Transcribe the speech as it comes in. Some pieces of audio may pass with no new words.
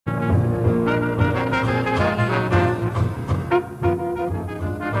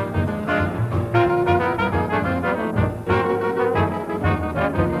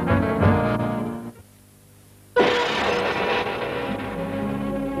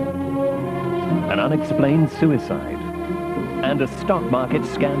an unexplained suicide, and a stock market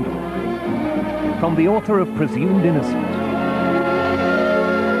scandal. From the author of Presumed Innocent.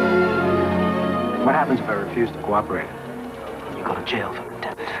 What happens if I refuse to cooperate? You go to jail for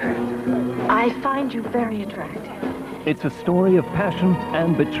attempt. I find you very attractive. It's a story of passion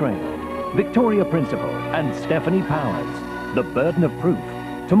and betrayal. Victoria Principal and Stephanie Powers. The Burden of Proof.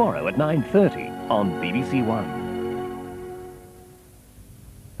 Tomorrow at 9:30 on BBC1.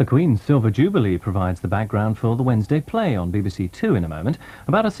 The Queen's Silver Jubilee provides the background for the Wednesday play on BBC2 in a moment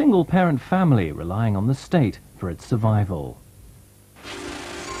about a single-parent family relying on the state for its survival.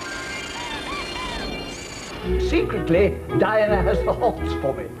 Secretly, Diana has the hots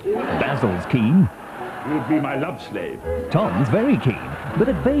for me. Basil's keen. You'd be my love slave. Tom's very keen. But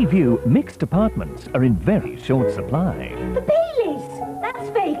at Bayview, mixed apartments are in very short supply. The Baileys, that's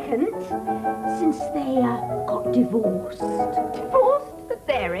vacant. Since they got divorced. Divorced at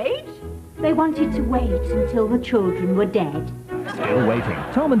their age? They wanted to wait until the children were dead. Still waiting.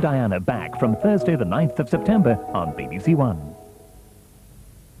 Tom and Diana back from Thursday the 9th of September on BBC1.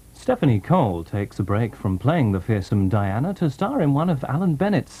 Stephanie Cole takes a break from playing the fearsome Diana to star in one of Alan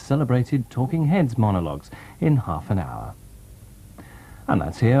Bennett's celebrated Talking Heads monologues in half an hour. And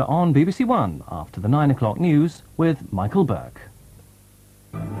that's here on BBC1 after the 9 o'clock news with Michael Burke.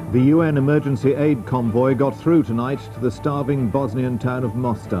 The UN emergency aid convoy got through tonight to the starving Bosnian town of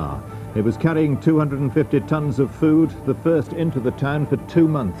Mostar. It was carrying 250 tons of food, the first into the town for 2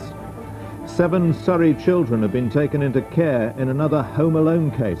 months. 7 Surrey children have been taken into care in another Home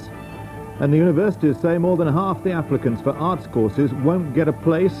Alone case. And the universities say more than half the applicants for arts courses won't get a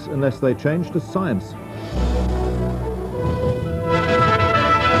place unless they change to science.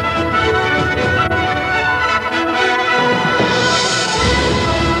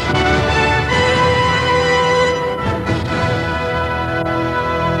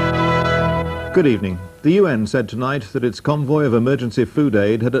 Good evening. The UN said tonight that its convoy of emergency food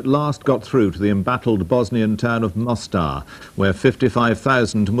aid had at last got through to the embattled Bosnian town of Mostar, where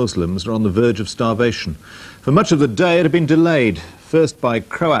 55,000 Muslims are on the verge of starvation. For much of the day it had been delayed, first by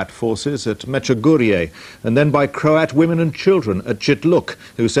Croat forces at Mečugorje, and then by Croat women and children at Čitluk,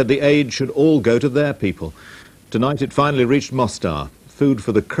 who said the aid should all go to their people. Tonight it finally reached Mostar. Food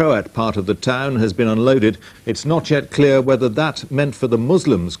for the Croat part of the town has been unloaded. It's not yet clear whether that meant for the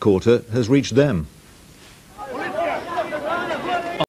Muslims' quarter has reached them.